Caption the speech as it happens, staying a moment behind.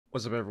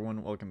What's up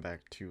everyone, welcome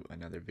back to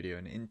another video,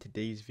 and in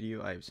today's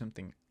video I have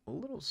something a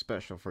little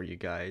special for you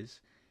guys.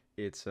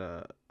 It's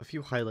a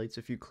few highlights,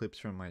 a few clips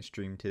from my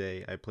stream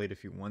today. I played a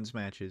few ones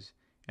matches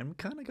and we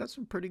kind of got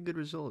some pretty good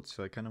results,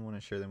 so I kind of want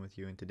to share them with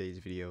you in today's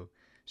video.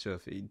 So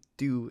if you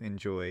do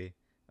enjoy,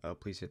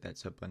 please hit that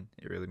sub button,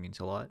 it really means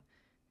a lot,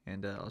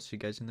 and I'll see you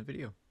guys in the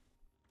video.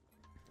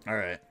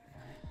 Alright,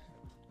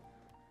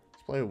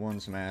 let's play a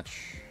ones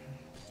match.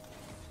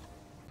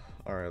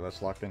 Alright,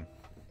 let's lock in.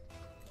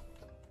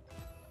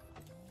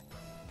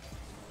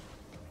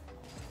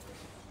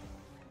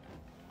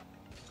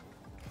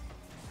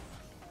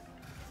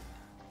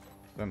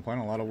 Been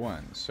playing a lot of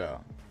ones, so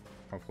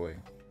hopefully.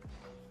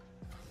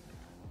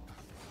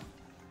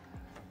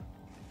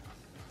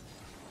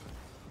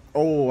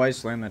 Oh, I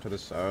slammed that to the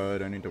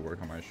side. I need to work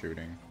on my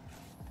shooting.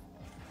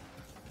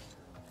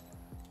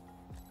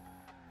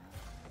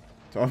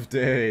 Tough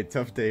day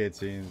it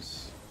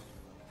seems.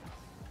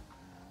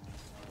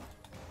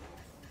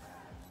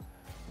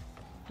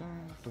 I'm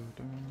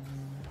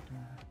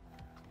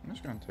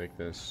just gonna take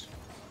this.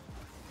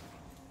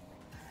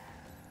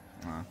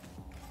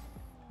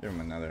 Give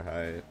him another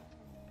height.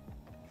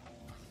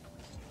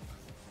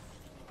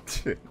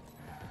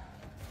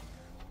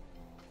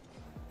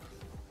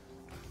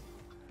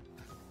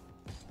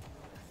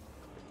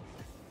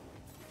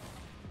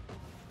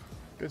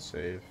 Good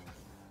save.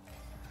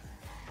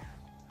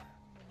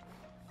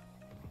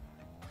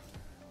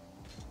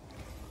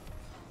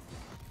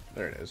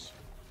 There it is.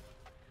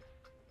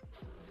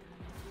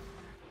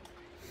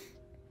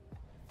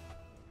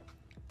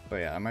 But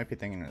yeah, I might be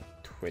thinking of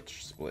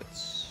Twitch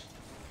splits.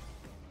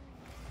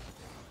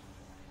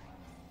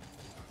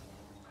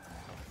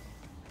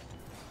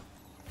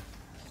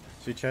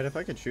 See, Chad, if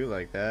I could shoot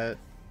like that,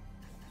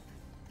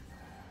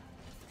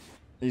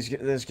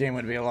 this game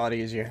would be a lot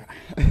easier.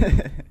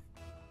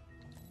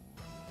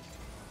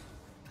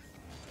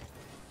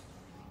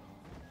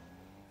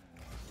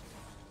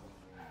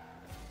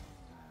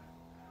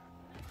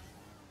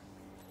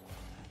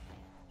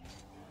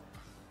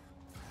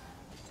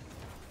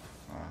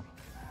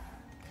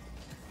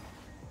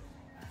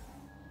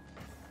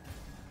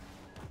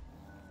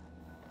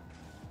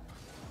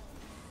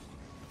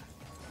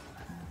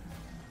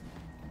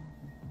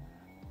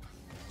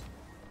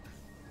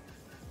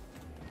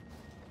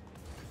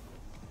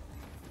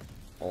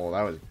 Oh,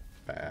 that was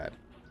bad.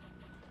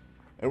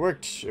 It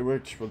worked. It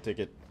worked. We'll take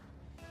it.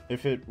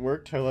 If it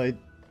worked how I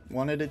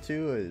wanted it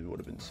to, it would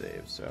have been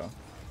saved, so.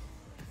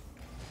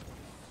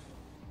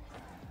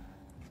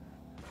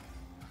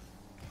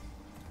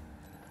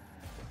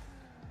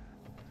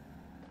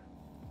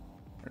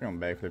 We're going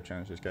backflip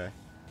challenge this guy.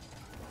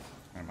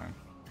 Never mind.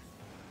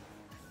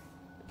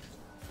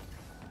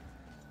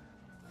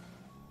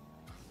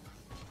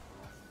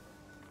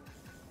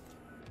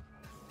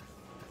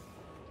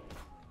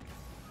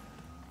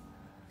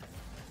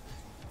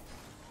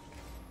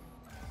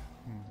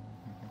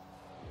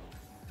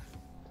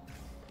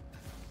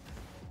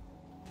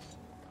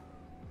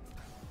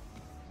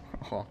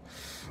 Oh,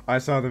 I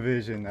saw the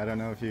vision. I don't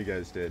know if you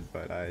guys did,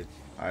 but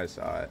I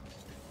saw it.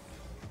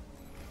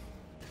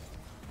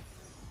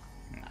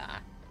 Nah.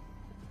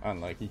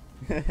 Unlucky.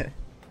 Be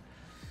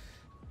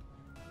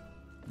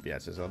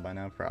SSL by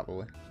now,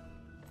 probably.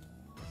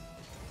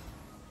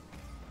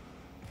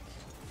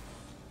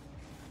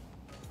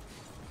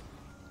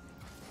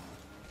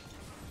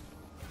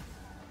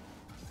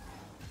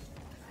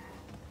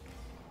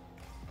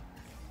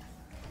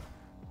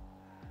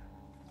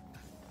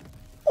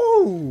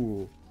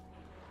 Oh!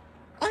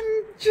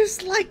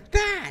 Just like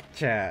that,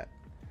 chat.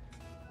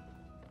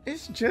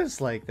 It's just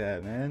like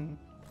that, man.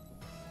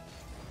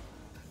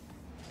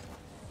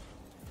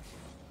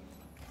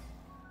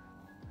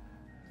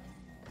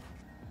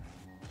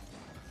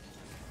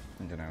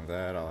 I'm gonna have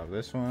that. I'll have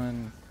this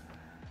one.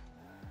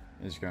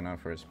 He's going out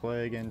for his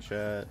play again,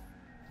 chat.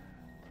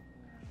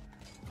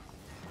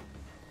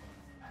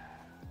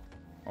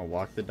 I'll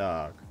walk the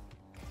dog.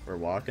 We're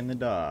walking the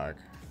dog.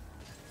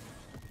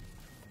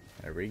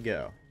 There we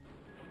go.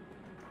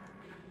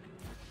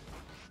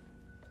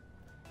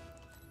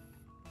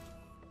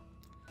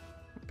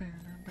 You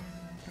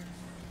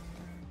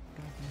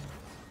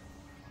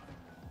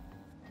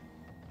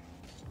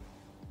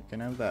can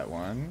have that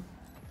one.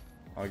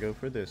 I'll go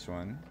for this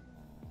one.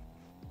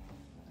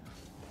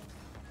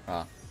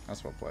 Ah,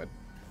 that's well played.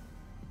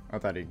 I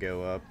thought he'd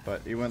go up,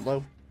 but he went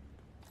low.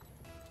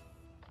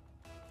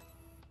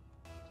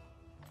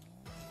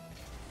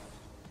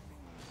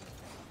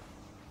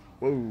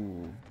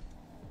 Whoa.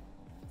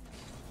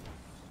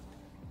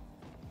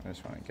 I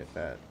just want to get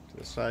that to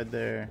the side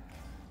there.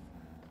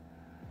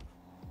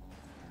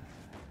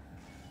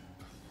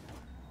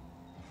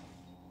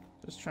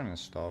 Just trying to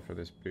stall for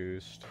this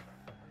boost.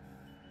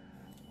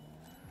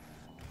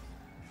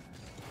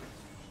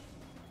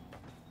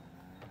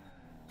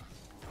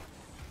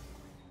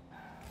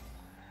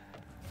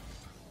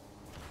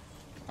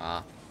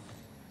 Ah.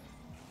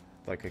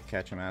 If I could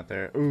catch him out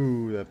there.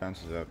 Ooh, that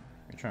bounces up.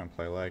 I'm trying to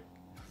play like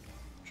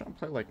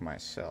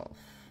myself.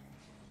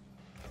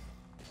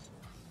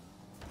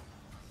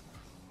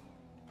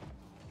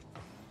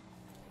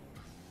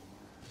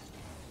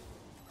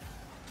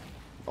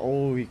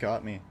 he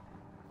caught me.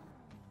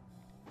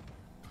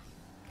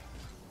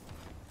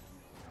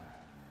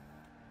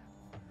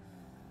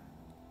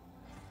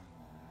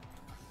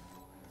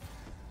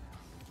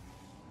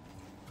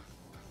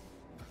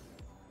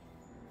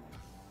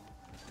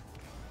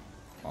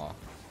 Aw.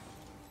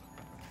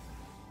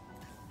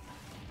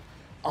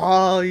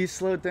 Oh, he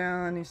slowed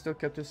down. He still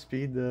kept his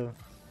speed, though.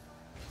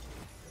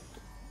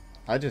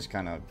 I just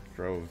kind of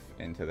drove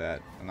into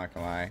that. I'm not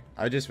gonna lie.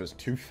 I just was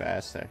too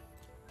fast there.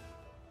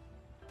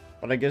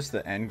 But I guess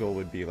the end goal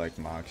would be like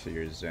Moxie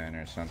or Zen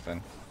or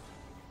something.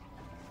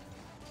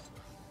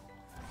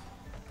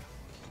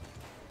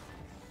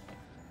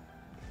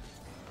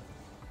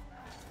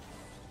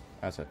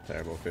 That's a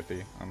terrible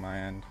 50 on my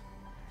end.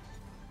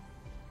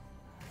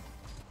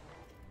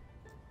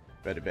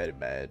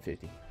 Bad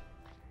 50.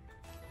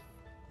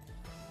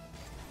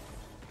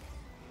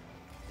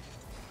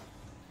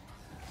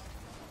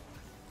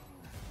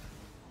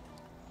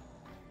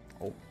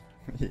 Oh,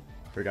 he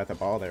forgot the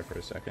ball there for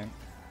a second.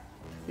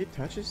 He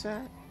touches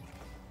that?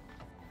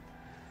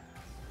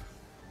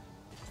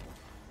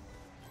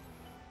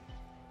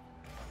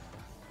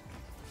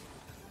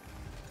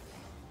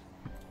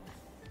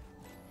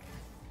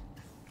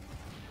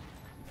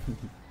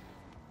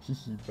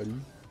 Hehe, buddy.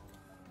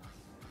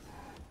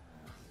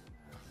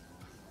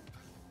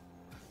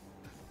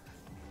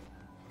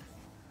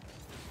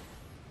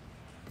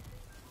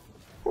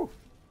 Whew.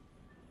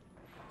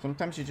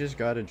 Sometimes you just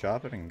gotta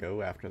drop it and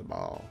go after the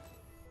ball.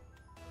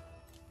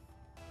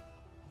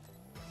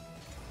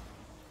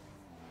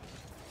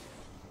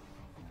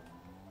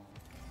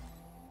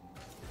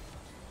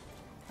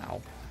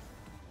 Ow.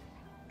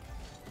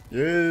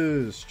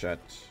 Yes, chat.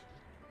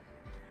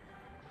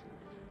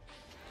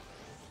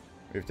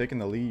 We've taken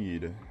the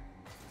lead.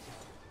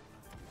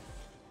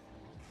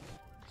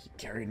 He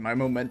carried my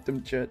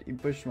momentum, chat. He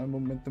pushed my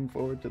momentum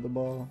forward to the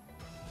ball.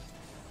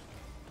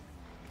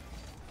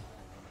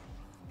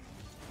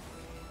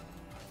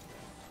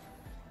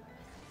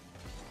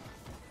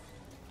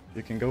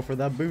 You can go for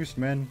that boost,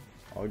 man.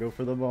 I'll go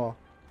for the ball.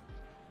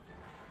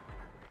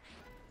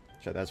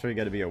 Chat, that's where you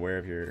gotta be aware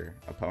of your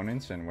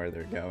opponents and where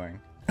they're going.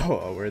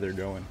 Oh, where they're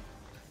going.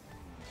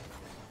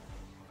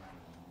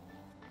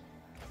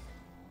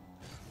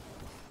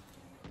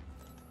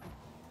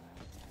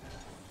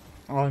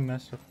 Oh, I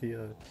messed up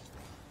the,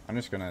 I'm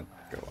just gonna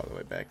go all the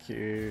way back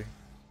here.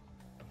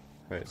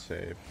 Play it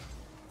safe.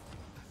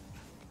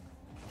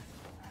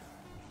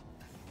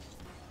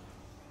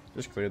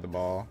 Just clear the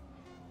ball.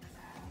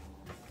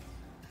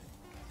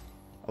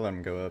 I'll let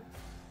him go up.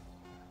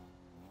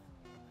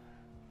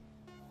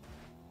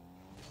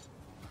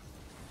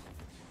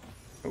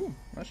 Ooh,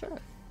 nice shot.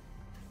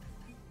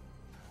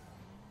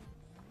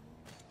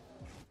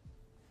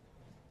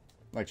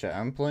 Like, chat,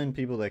 I'm playing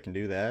people that can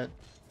do that,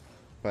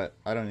 but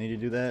I don't need to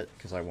do that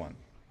because I won,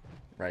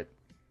 right?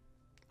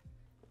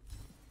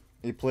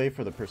 You play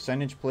for the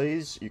percentage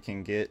plays, you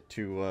can get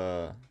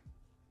to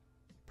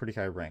pretty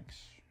high ranks,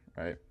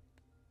 right?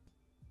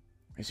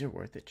 Is it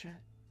worth it, chat?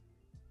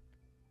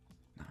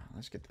 Nah,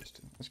 let's get this.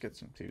 Let's get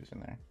some twos in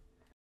there.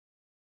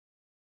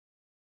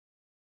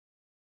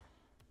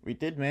 We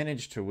did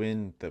manage to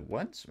win the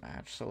ones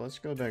match, so let's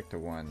go back to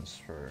ones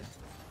for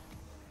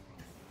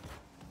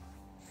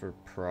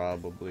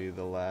probably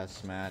the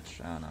last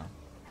match. I don't know.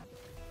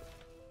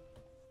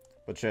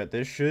 But chat,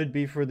 this should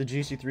be for the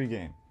GC3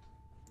 game.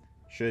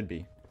 Should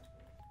be.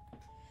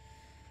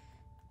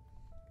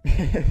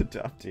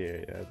 Top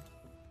tier, yeah.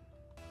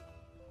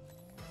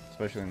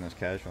 Especially in those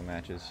casual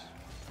matches.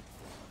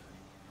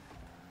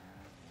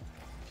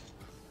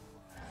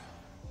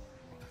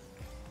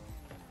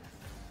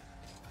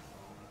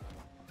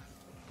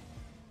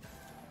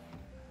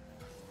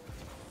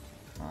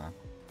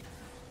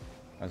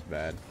 That's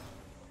bad.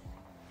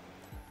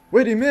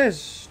 Wait, he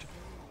missed!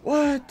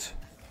 What?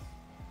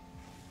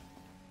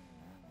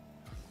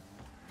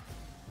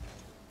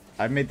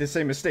 I made the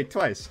same mistake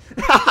twice.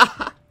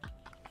 I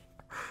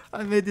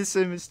made the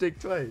same mistake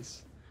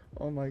twice.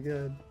 Oh my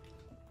god.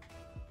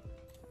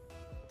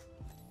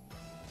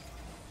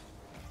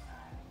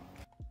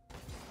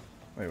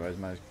 Wait, why is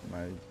my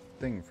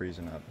thing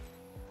freezing up?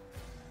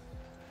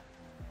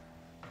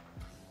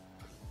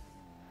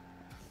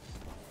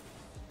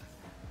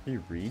 He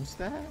reads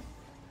that?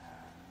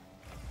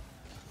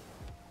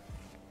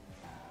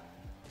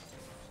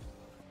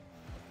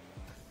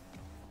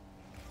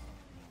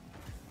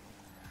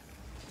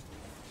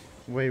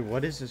 Wait,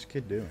 what is this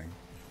kid doing?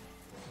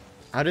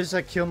 How does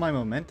that kill my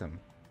momentum?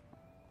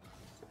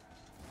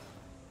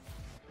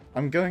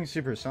 I'm going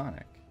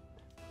supersonic.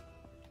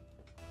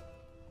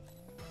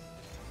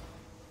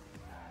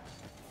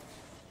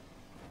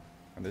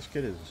 And this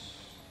kid is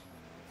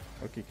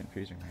low-key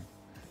confusing me.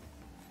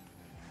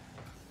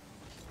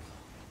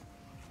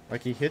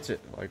 Like, he hits it.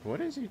 Like,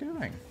 what is he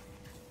doing?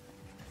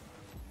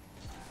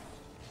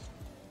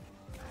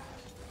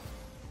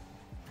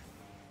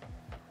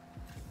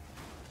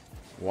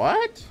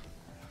 What?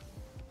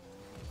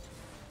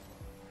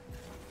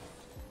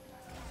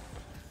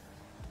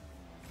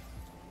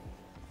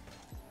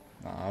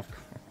 Nah, of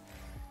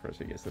course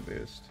he gets the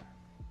boost.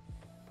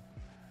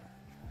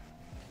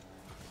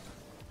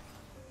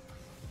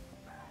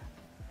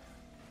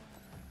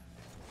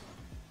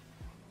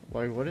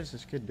 Like, what is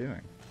this kid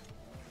doing?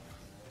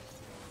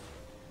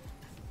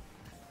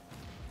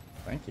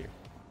 Thank you.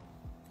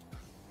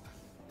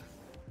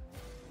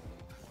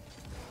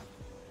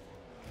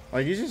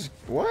 Like, he's just...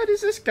 What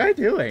is this guy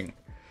doing?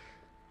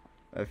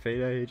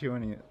 Fade, I hate you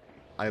when he...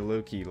 I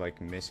low-key, like,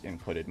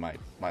 misinputted my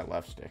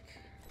left stick.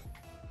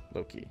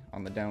 Low-key.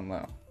 On the down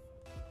low.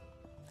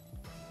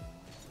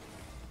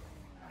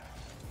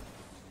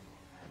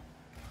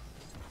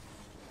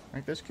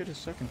 Like, this kid is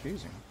so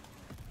confusing.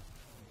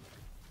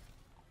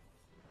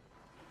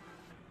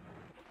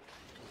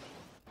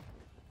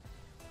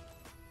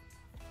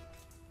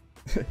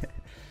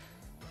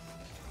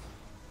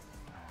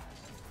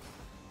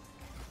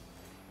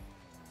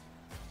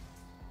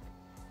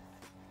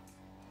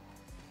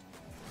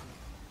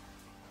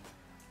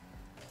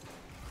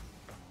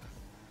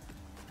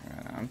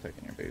 I'm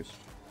taking your boost.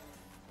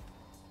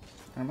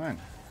 Never mind.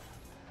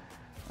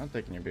 I'm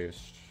taking your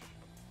boost.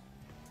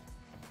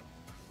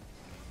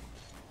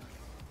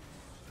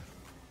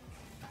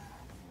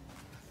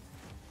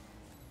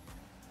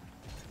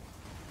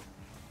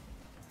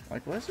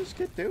 Like, what is this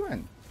kid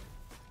doing?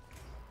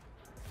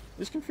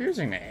 He's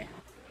confusing me.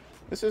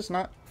 This is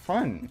not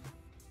fun.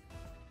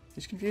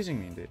 He's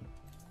confusing me, dude.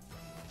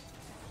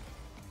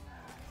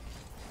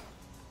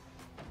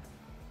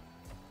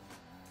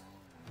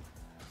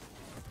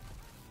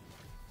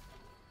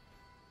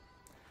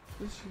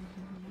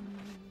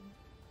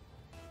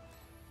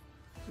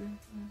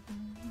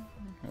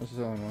 Was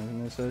there only one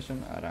in this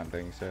session? I don't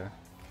think so.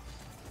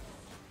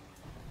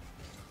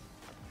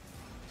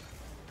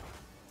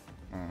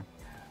 Oh.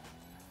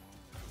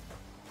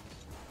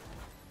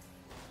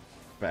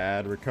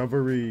 Bad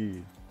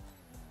recovery.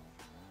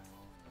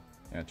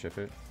 Yeah, chip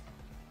it.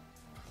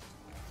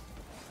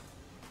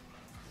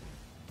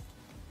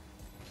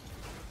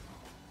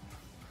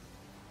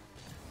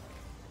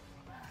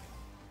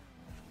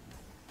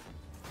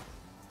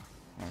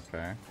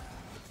 Okay.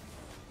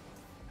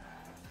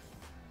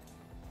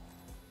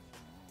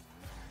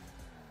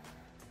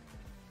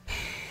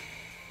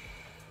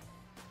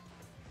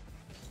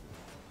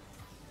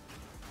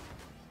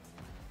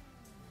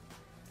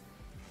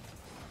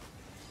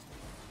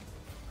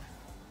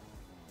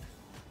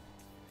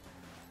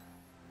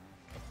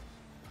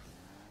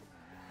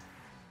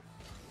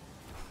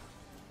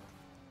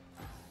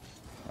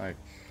 Like,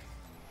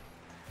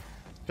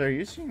 so are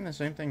you seeing the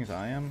same things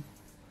I am?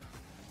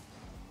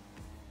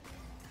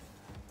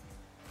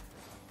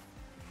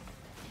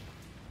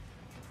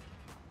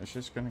 It's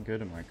just gonna go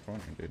to my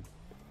corner, dude.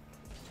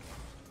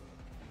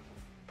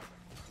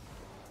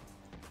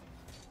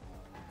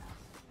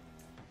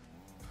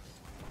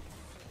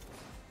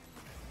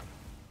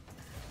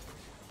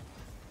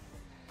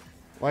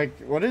 Like,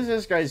 what is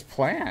this guy's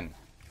plan?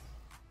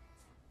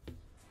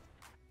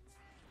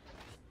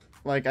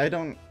 Like, I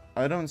don't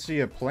see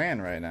a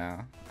plan right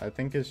now. I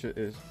think it's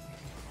just,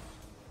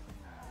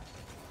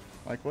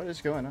 like, what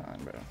is going on,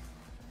 bro?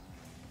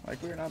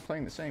 Like, we're not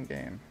playing the same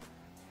game.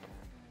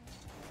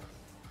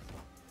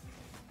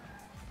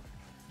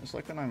 It's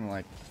like when I'm,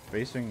 like,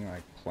 facing,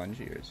 like,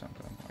 plungy or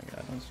something. Like,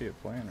 I don't see a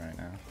plan right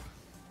now.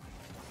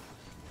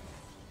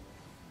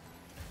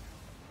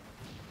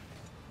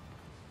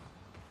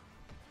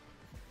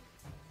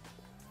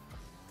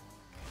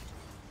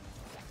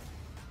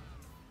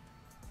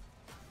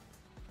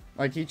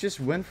 Like, he just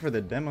went for the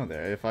demo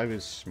there. If I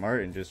was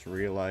smart and just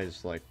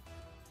realized, like,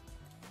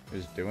 he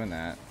was doing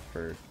that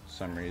for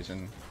some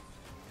reason.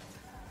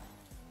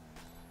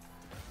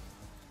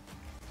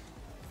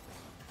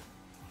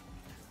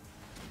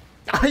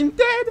 I'm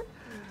dead!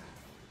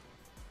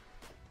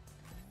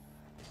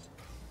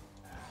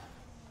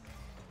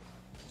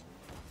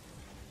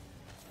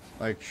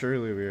 Like,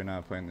 surely we are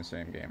not playing the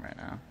same game right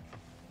now.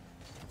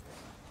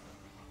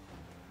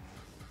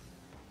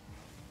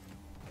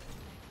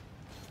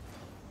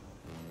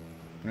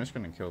 I'm just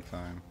gonna kill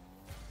time.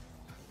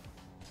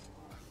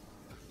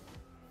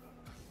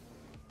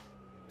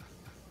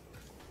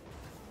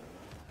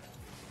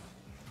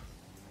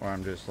 Or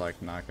I'm just,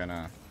 like, not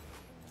gonna...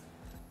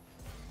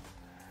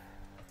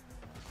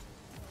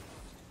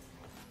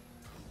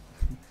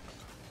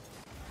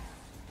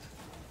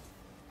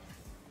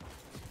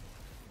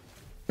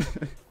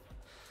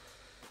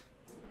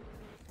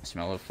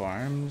 Smell of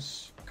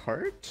farms.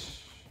 Cart?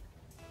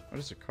 What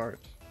is a cart?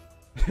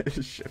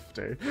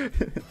 Shifter.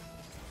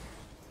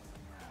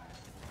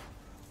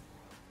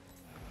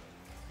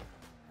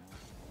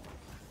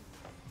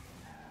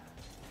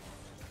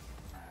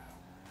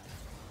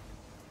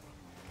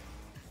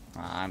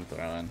 I'm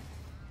throwing.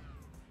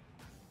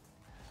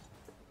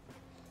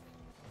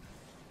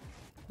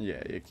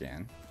 Yeah, you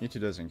can.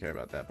 YouTube doesn't care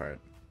about that part.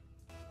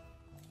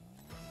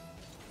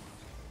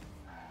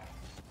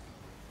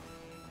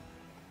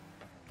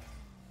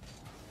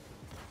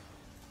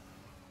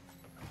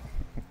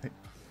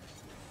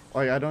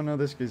 Like, I don't know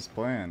this guy's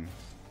plan.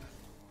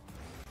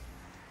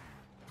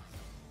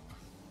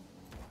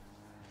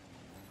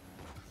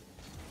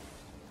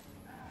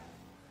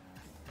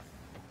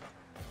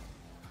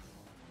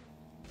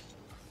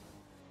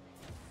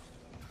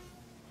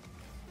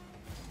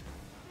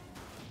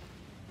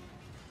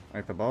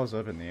 Like, the ball's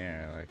up in the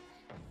air, like,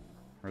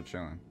 we're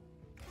chilling.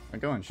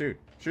 Like, go on, shoot.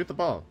 Shoot the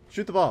ball.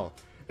 Shoot the ball.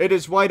 It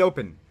is wide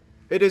open.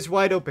 It is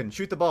wide open.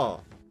 Shoot the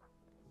ball.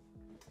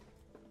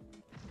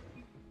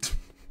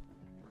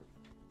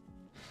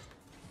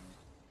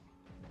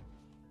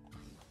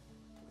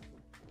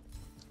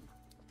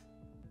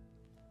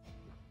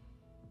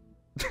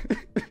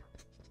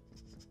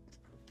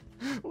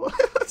 What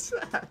was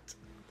that?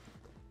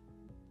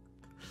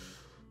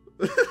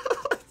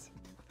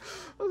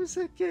 What was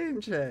that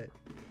game chat?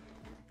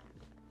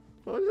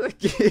 What was that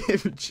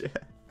game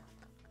chat?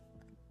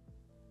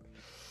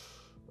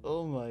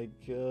 Oh my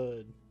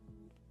god.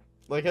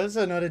 Like, how's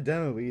that not a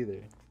demo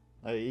either?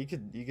 Like,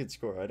 you could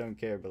score, I don't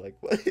care, but like,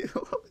 what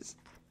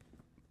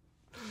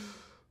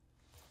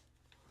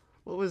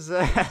was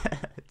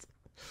that?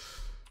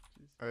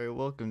 Alright,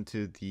 welcome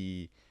to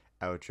the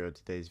outro of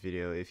today's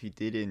video. If you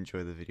did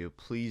enjoy the video,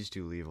 please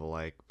do leave a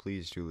like,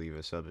 please do leave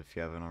a sub if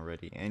you haven't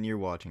already, and you're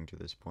watching to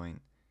this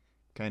point.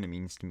 Kinda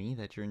means to me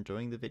that you're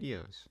enjoying the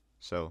videos.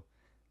 So,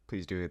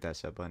 please do hit that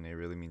sub button, it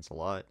really means a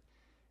lot.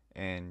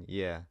 And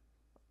yeah,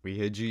 we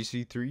hit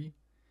GC3.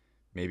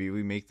 Maybe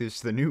we make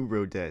this the new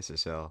road to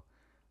SSL.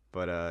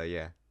 But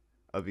yeah,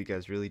 I hope you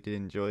guys really did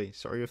enjoy.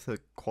 Sorry if the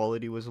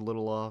quality was a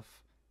little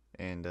off.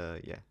 And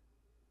yeah,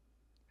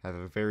 have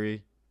a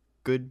very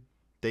good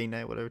day,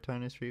 night, whatever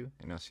time it is for you.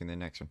 And I'll see you in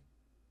the next one.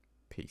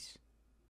 Peace.